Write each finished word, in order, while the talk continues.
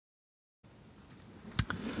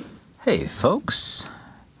Hey folks,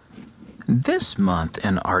 this month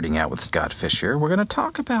in Arting Out with Scott Fischer, we're going to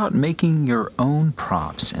talk about making your own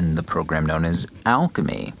props in the program known as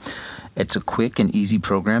Alchemy. It's a quick and easy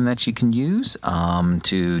program that you can use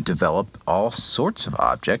to develop all sorts of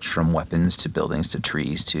objects, from weapons to buildings to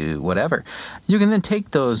trees to whatever. You can then take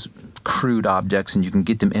those crude objects and you can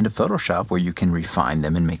get them into Photoshop, where you can refine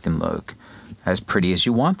them and make them look as pretty as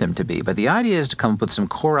you want them to be. But the idea is to come up with some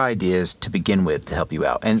core ideas to begin with to help you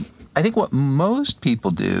out. And I think what most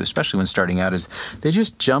people do, especially when starting out, is they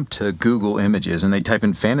just jump to Google Images and they type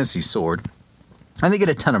in fantasy sword, and they get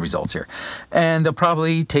a ton of results here. And they'll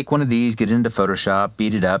probably take one of these, get it into Photoshop,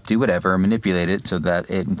 beat it up, do whatever, manipulate it so that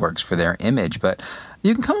it works for their image. But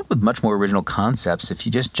you can come up with much more original concepts if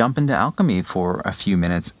you just jump into Alchemy for a few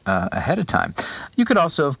minutes ahead of time. You could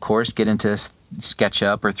also, of course, get into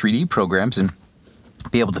SketchUp or 3D programs and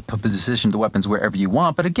be able to position the weapons wherever you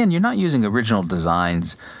want. But again, you're not using original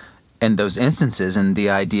designs in those instances, and the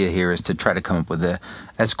idea here is to try to come up with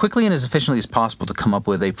as quickly and as efficiently as possible to come up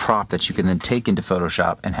with a prop that you can then take into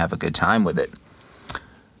Photoshop and have a good time with it.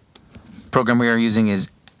 The program we are using is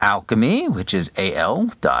Alchemy, which is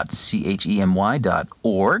al.chemy.org.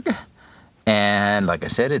 And like I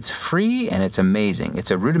said, it's free and it's amazing. It's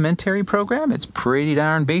a rudimentary program. It's pretty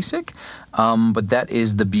darn basic, but that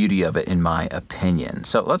is the beauty of it, in my opinion.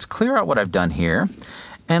 So let's clear out what I've done here.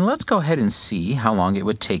 And let's go ahead and see how long it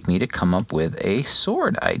would take me to come up with a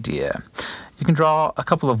sword idea. You can draw a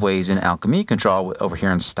couple of ways in Alchemy. You can draw over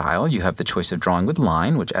here in Style. You have the choice of drawing with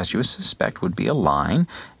line, which, as you would suspect, would be a line.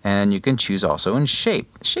 And you can choose also in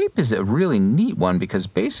Shape. Shape is a really neat one because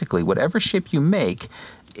basically whatever shape you make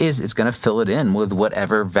it's going to fill it in with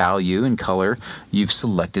whatever value and color you've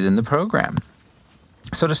selected in the program.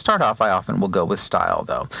 So to start off, I often will go with Style,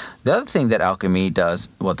 though. The other thing that Alchemy does,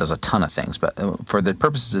 well, it does a ton of things, but for the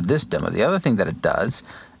purposes of this demo, the other thing that it does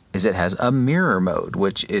is it has a mirror mode,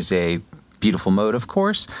 which is a beautiful mode, of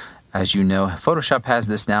course. As you know, Photoshop has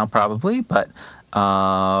this now probably, but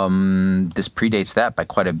this predates that by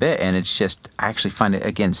quite a bit, and it's just, I actually find it,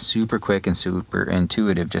 again, super quick and super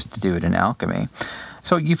intuitive just to do it in Alchemy.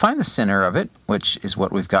 So you find the center of it, which is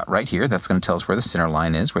what we've got right here. That's going to tell us where the center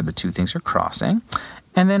line is, where the two things are crossing.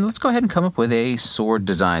 And then let's go ahead and come up with a sword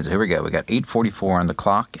design. So here we go. We got 8:44 on the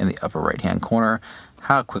clock in the upper right-hand corner.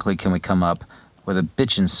 How quickly can we come up with a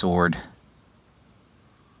bitchin' sword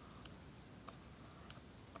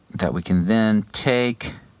that we can then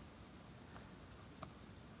take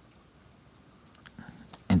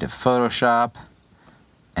into Photoshop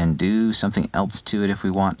and do something else to it if we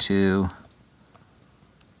want to.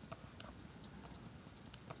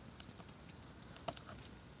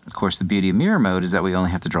 Of course, the beauty of mirror mode is that we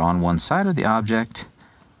only have to draw on one side of the object,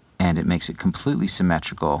 and it makes it completely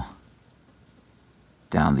symmetrical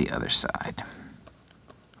down the other side.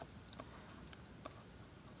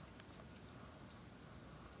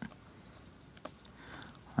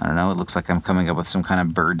 I don't know, it looks like I'm coming up with some kind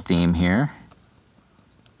of bird theme here.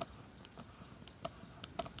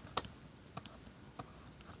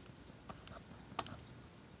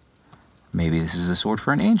 Maybe this is a sword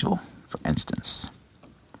for an angel, for instance.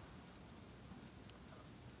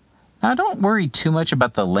 Now, don't worry too much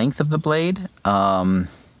about the length of the blade. Actually,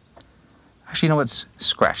 you know what?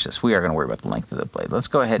 Scratch this. We are going to worry about the length of the blade. Let's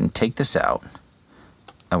go ahead and take this out,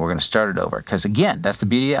 and we're going to start it over. Because, again, that's the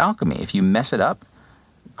beauty of Alchemy. If you mess it up,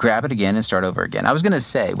 grab it again and start over again. I was going to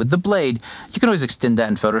say, with the blade, you can always extend that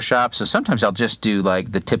in Photoshop. So sometimes I'll just do,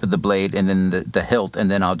 like, the tip of the blade and then the hilt, and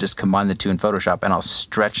then I'll just combine the two in Photoshop, and I'll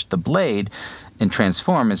stretch the blade and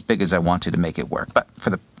transform as big as I want to make it work. But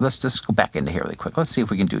let's just go back into here really quick. Let's see if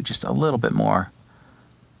we can do just a little bit more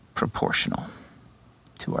proportional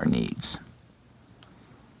to our needs.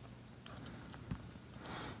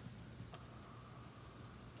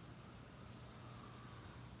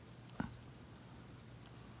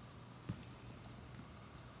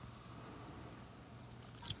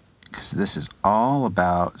 Because this is all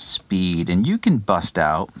about speed, and you can bust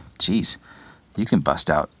out, you can bust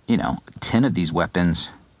out, 10 of these weapons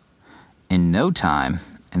in no time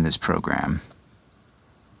in this program.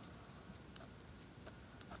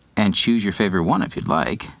 And choose your favorite one if you'd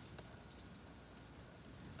like.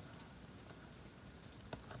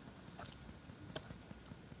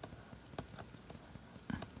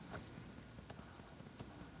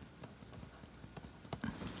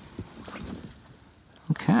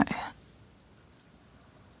 Okay.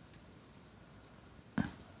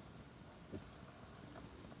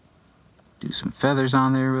 Do some feathers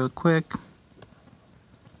on there real quick.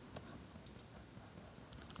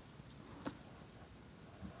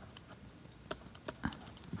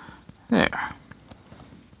 There.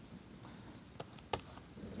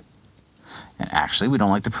 actually, we don't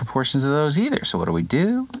like the proportions of those either. So what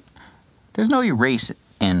do? There's no erase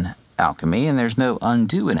in Alchemy, and there's no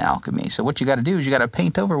undo in Alchemy. So what you got to do is you got to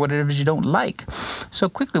paint over whatever it is you don't like. So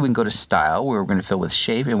quickly we can go to Style, where we're going to fill with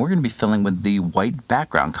Shape, and we're going to be filling with the white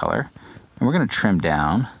background color. And we're going to trim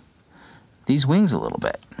down these wings a little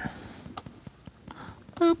bit.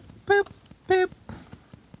 Boop, boop, boop.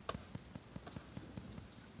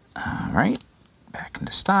 All right, back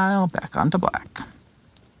into Style, back onto black.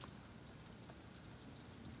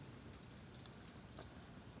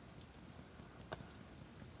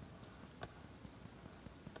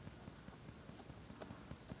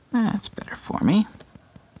 That's better for me.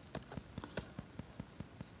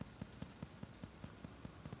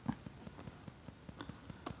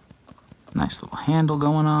 Nice little handle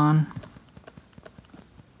going on.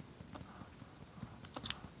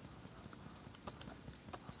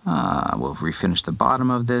 We'll refinish the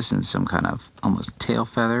bottom of this in some kind of almost tail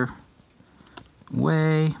feather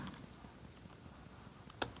way.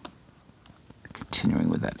 Continuing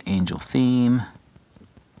with that angel theme.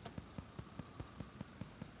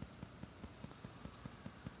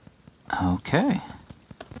 Okay.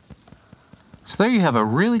 So there you have a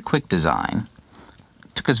really quick design.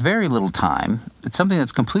 Took us very little time. It's something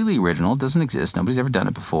that's completely original, doesn't exist, nobody's ever done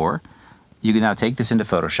it before. You can now take this into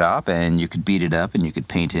Photoshop and you could beat it up and you could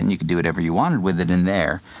paint it and you could do whatever you wanted with it in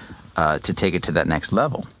there to take it to that next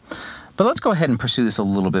level. But let's go ahead and pursue this a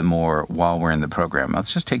little bit more while we're in the program.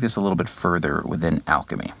 Let's just take this a little bit further within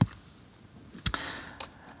Alchemy.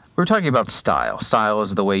 We're talking about style. Style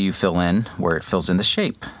is the way you fill in where it fills in the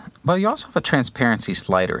shape. Well, you also have a transparency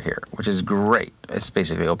slider here, which is great. It's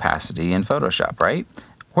basically opacity in Photoshop, right?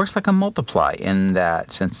 Works like a multiply in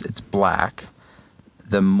that since it's black,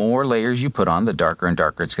 the more layers you put on, the darker and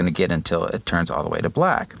darker it's going to get until it turns all the way to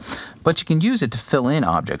black. But you can use it to fill in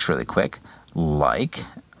objects really quick, like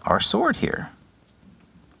our sword here.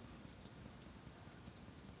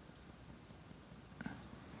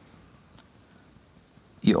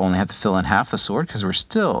 You only have to fill in half the sword because we're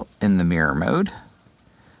still in the mirror mode.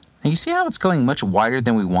 Now you see how it's going much wider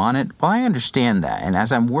than we want it? Well, I understand that. And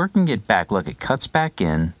as I'm working it back, look, it cuts back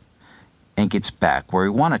in and gets back where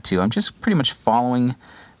we want it to. I'm just pretty much following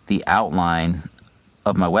the outline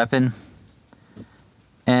of my weapon.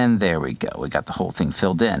 And there we go. We got the whole thing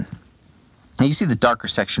filled in. Now you see the darker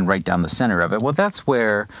section right down the center of it. Well, that's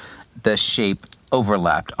where the shape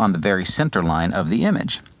overlapped on the very center line of the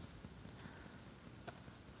image.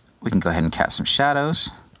 We can go ahead and cast some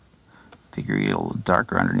shadows. Figure it a little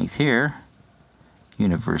darker underneath here.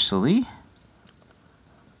 Universally.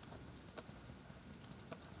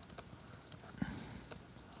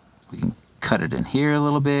 We can cut it in here a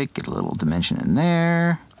little bit, get a little dimension in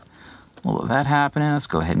there. A little of that happening. Let's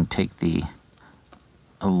go ahead and take the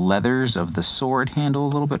leathers of the sword handle a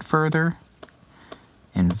little bit further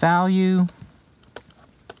in value.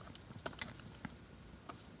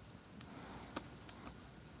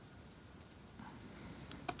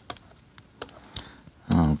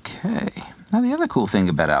 Okay. Now the other cool thing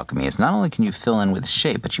about Alchemy is not only can you fill in with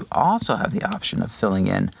shape, but you also have the option of filling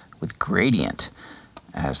in with gradient.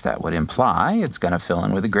 As that would imply, it's going to fill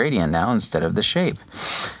in with a gradient now instead of the shape.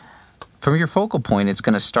 From your focal point, it's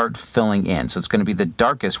going to start filling in. So it's going to be the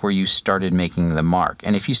darkest where you started making the mark.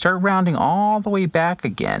 And if you start rounding all the way back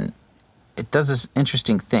again, it does this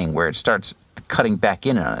interesting thing where it starts cutting back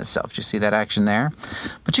in on itself. Do you see that action there?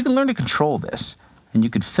 But you can learn to control this. And you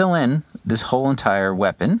could fill in this whole entire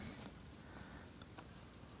weapon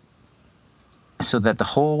so that the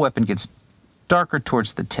whole weapon gets darker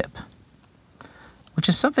towards the tip, which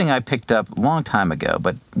is something I picked up a long time ago.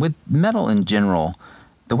 But with metal in general,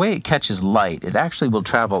 the way it catches light, it actually will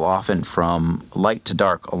travel often from light to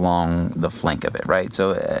dark along the flank of it, right?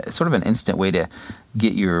 So it's sort of an instant way to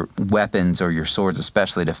get your weapons, or your swords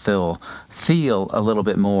especially, to feel a little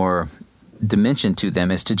bit more dimension to them,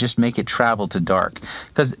 is to just make it travel to dark.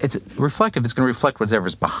 Because it's reflective, it's going to reflect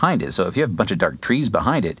whatever's behind it. So if you have a bunch of dark trees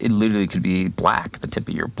behind it, it literally could be black, the tip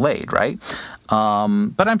of your blade, right?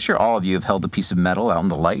 But I'm sure all of you have held a piece of metal out in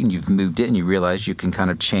the light and you've moved it and you realize you can kind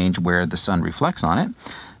of change where the sun reflects on it.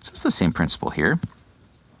 So it's the same principle here.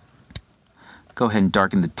 Go ahead and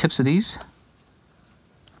darken the tips of these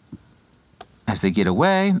as they get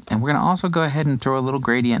away. And we're going to also go ahead and throw a little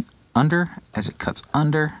gradient under as it cuts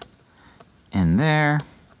under. In there,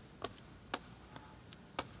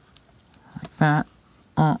 like that,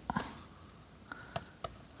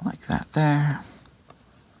 like that there.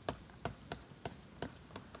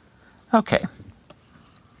 Okay.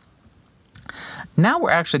 Now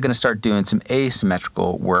we're actually going to start doing some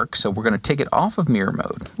asymmetrical work. So we're going to take it off of mirror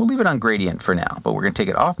mode. We'll leave it on gradient for now, but we're going to take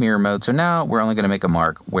it off mirror mode. So now we're only going to make a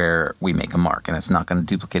mark where we make a mark, and it's not going to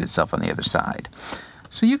duplicate itself on the other side.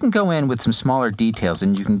 So you can go in with some smaller details,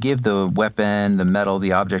 and you can give the weapon, the metal,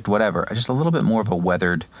 the object, whatever, just a little bit more of a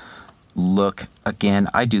weathered look. Again,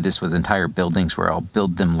 I do this with entire buildings where I'll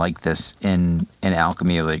build them like this in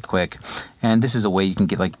Alchemy really quick. And this is a way you can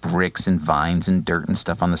get like bricks and vines and dirt and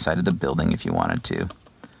stuff on the side of the building if you wanted to.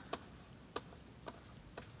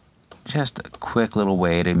 Just a quick little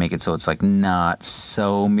way to make it so it's like not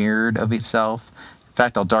so mirrored of itself. In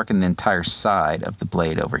fact, I'll darken the entire side of the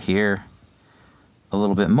blade over here a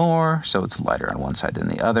little bit more so it's lighter on one side than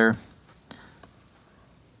the other.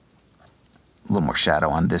 A little more shadow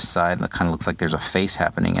on this side. It kind of looks like there's a face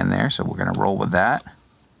happening in there, so we're going to roll with that.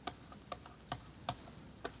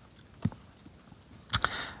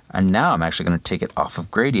 And now I'm actually going to take it off of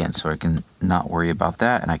gradient so I can not worry about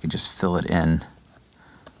that, and I can just fill it in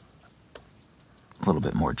a little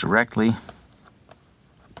bit more directly.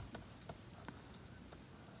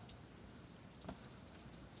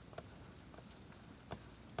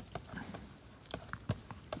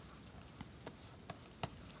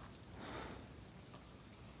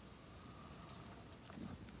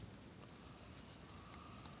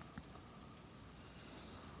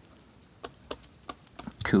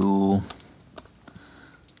 Cool.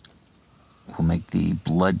 We'll make the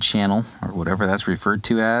blood channel, or whatever that's referred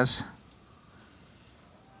to as,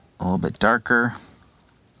 a little bit darker.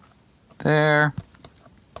 There.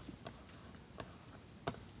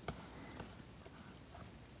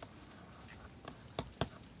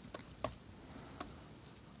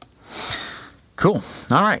 Cool.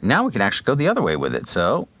 All right, now we can actually go the other way with it.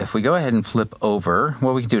 So if we go ahead and flip over,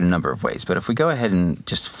 well, we can do it a number of ways, but if we go ahead and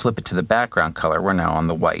just flip it to the background color, we're now on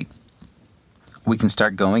the white. We can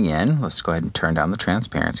start going in. Let's go ahead and turn down the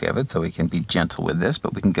transparency of it so we can be gentle with this,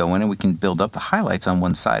 but we can go in and we can build up the highlights on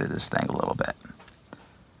one side of this thing a little bit.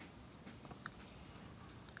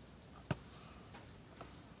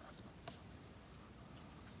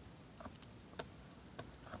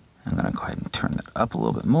 I'm going to go ahead and turn that up a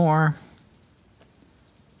little bit more.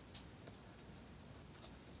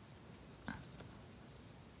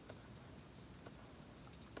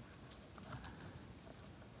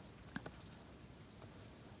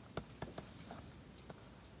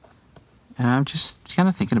 And I'm just kind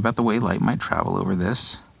of thinking about the way light might travel over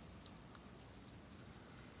this.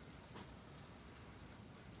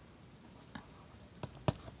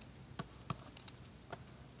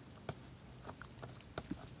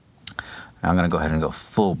 Now I'm going to go ahead and go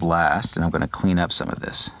full blast, and I'm going to clean up some of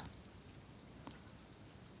this.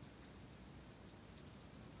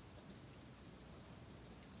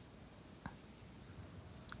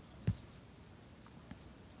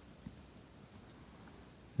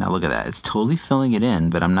 Now look at that, it's totally filling it in,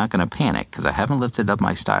 but I'm not going to panic because I haven't lifted up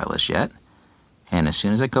my stylus yet. And as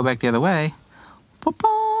soon as I go back the other way, boom,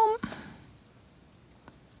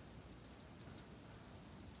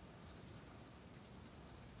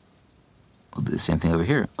 we'll do the same thing over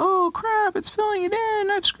here. Oh crap, it's filling it in,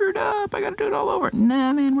 I've screwed up, I got to do it all over.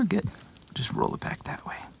 Nah, man, we're good. Just roll it back that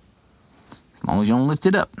way. As long as you don't lift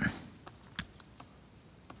it up.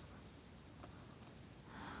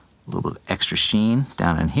 A little bit of extra sheen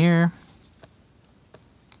down in here.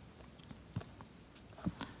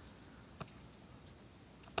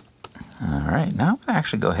 All right, now I'm going to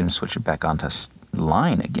actually go ahead and switch it back onto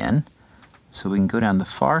line again so we can go down the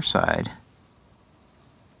far side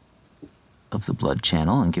of the blood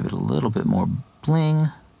channel and give it a little bit more bling.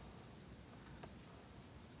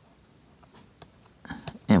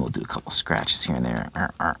 And we'll do a couple scratches here and there.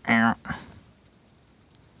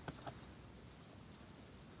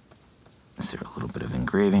 Is there a little bit of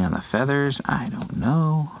engraving on the feathers? I don't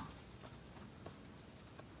know.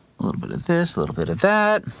 A little bit of this, a little bit of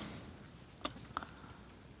that.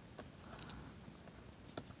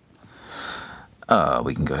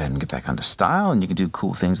 We can go ahead and get back onto style, and you can do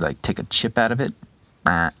cool things like take a chip out of it.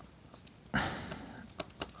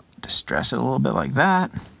 Distress it a little bit like that.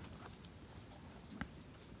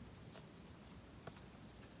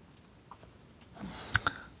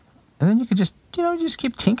 And then you could just, just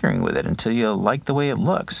keep tinkering with it until you like the way it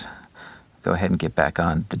looks. Go ahead and get back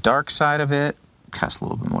on the dark side of it. Cast a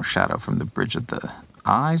little bit more shadow from the bridge of the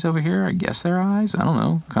eyes over here. I guess they're eyes. I don't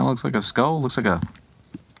know. Kind of looks like a skull. Looks like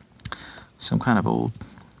some kind of old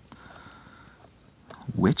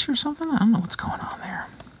witch or something. I don't know what's going on there.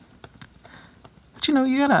 But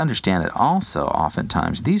you got to understand that also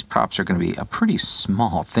oftentimes these props are going to be a pretty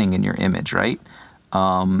small thing in your image, right?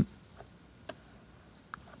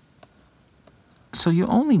 So you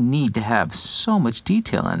only need to have so much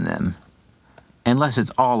detail in them, unless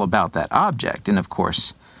it's all about that object. And of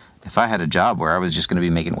course, if I had a job where I was just going to be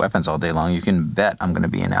making weapons all day long, you can bet I'm going to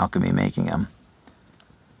be in Alchemy making them.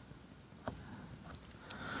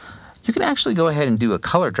 You can actually go ahead and do a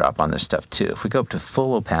color drop on this stuff too. If we go up to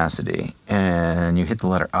full opacity and you hit the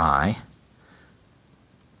letter I,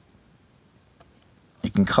 you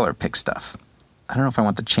can color pick stuff. I don't know if I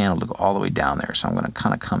want the channel to go all the way down there, so I'm going to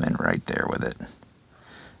kind of come in right there with it.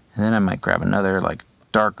 And then I might grab another like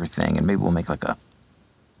darker thing, and maybe we'll make like a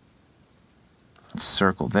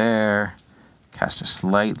circle there, cast a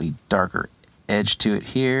slightly darker edge to it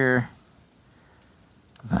here.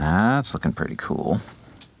 That's looking pretty cool.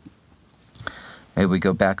 Maybe we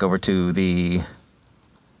go back over to the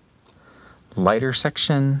lighter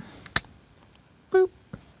section. Boop.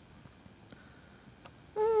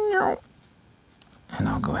 And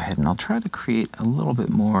I'll go ahead and I'll try to create a little bit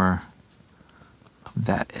more of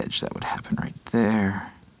that edge that would happen right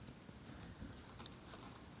there.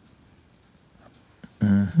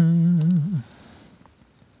 There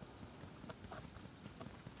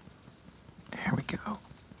we go.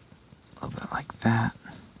 A little bit like that.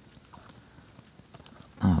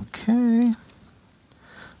 Okay.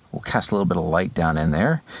 We'll cast a little bit of light down in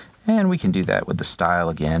there, and we can do that with the style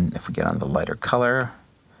again if we get on the lighter color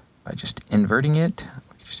by just inverting it.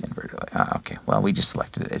 Just invert it like, okay, well, we just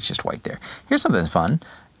selected it. It's just white there. Here's something fun.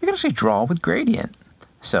 You can actually draw with gradient.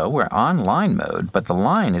 So we're on line mode, but the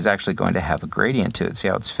line is actually going to have a gradient to it. See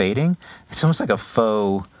how it's fading? It's almost like a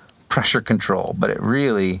faux pressure control, but it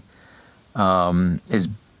really is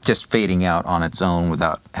just fading out on its own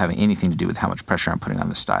without having anything to do with how much pressure I'm putting on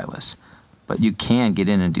the stylus. But you can get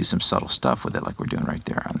in and do some subtle stuff with it like we're doing right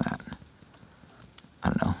there on that, I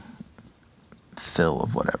don't know, fill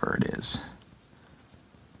of whatever it is.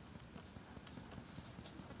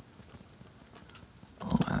 A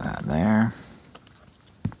little bit of that there.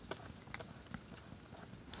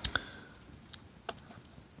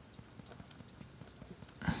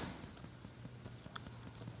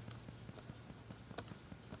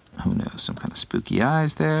 Who knows, some kind of spooky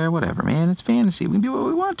eyes there, whatever, man, it's fantasy. We can do what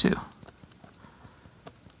we want to.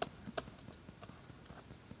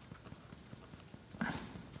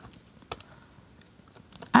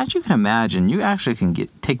 As you can imagine, you actually can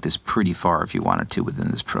take this pretty far if you wanted to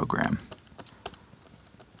within this program.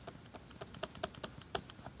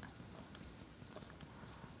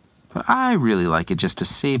 But I really like it just to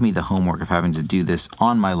save me the homework of having to do this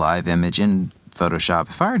on my live image in Photoshop.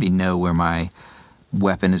 If I already know where my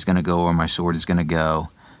weapon is going to go or my sword is going to go,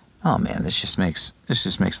 oh man, this just makes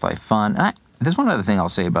life fun. There's one other thing I'll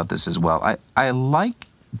say about this as well. I like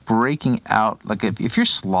breaking out, like if you're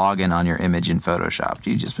slogging on your image in Photoshop,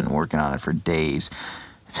 you've just been working on it for days,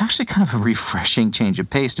 it's actually kind of a refreshing change of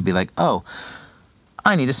pace to be like, oh,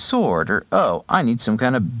 I need a sword, or oh, I need some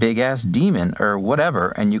kind of big-ass demon, or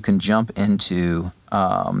whatever, and you can jump into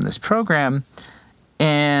this program,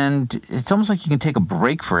 and it's almost like you can take a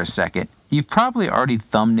break for a second. You've probably already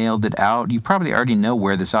thumbnailed it out. You probably already know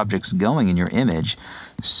where this object's going in your image,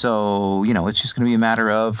 so, you know, it's just going to be a matter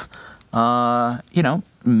of, you know,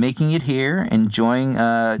 making it here, enjoying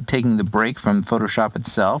taking the break from Photoshop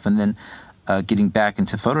itself, and then getting back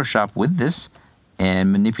into Photoshop with this,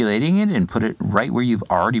 and manipulating it and put it right where you've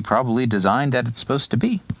already probably designed that it's supposed to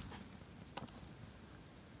be.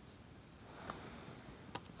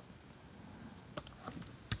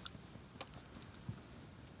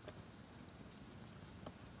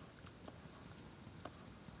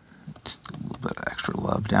 Just a little bit of extra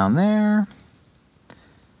love down there.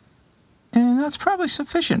 And that's probably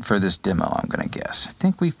sufficient for this demo, I'm going to guess. I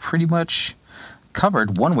think we've pretty much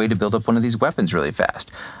covered one way to build up one of these weapons really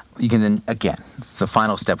fast. You can then, again, the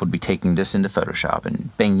final step would be taking this into Photoshop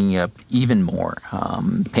and banging it up even more,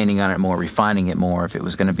 painting on it more, refining it more if it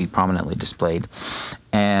was going to be prominently displayed,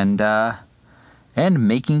 and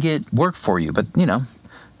making it work for you. But, you know,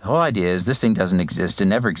 the whole idea is this thing doesn't exist. It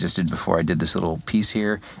never existed before I did this little piece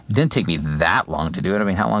here. It didn't take me that long to do it. I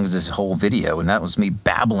mean, how long is this whole video? And that was me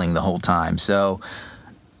babbling the whole time. So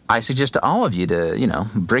I suggest to all of you to, you know,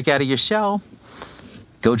 break out of your shell,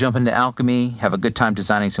 go jump into Alchemy, have a good time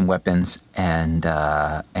designing some weapons, and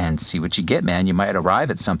see what you get, man. You might arrive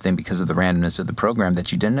at something because of the randomness of the program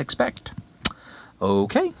that you didn't expect.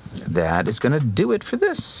 Okay, that is going to do it for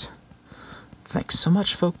this. Thanks so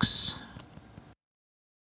much, folks.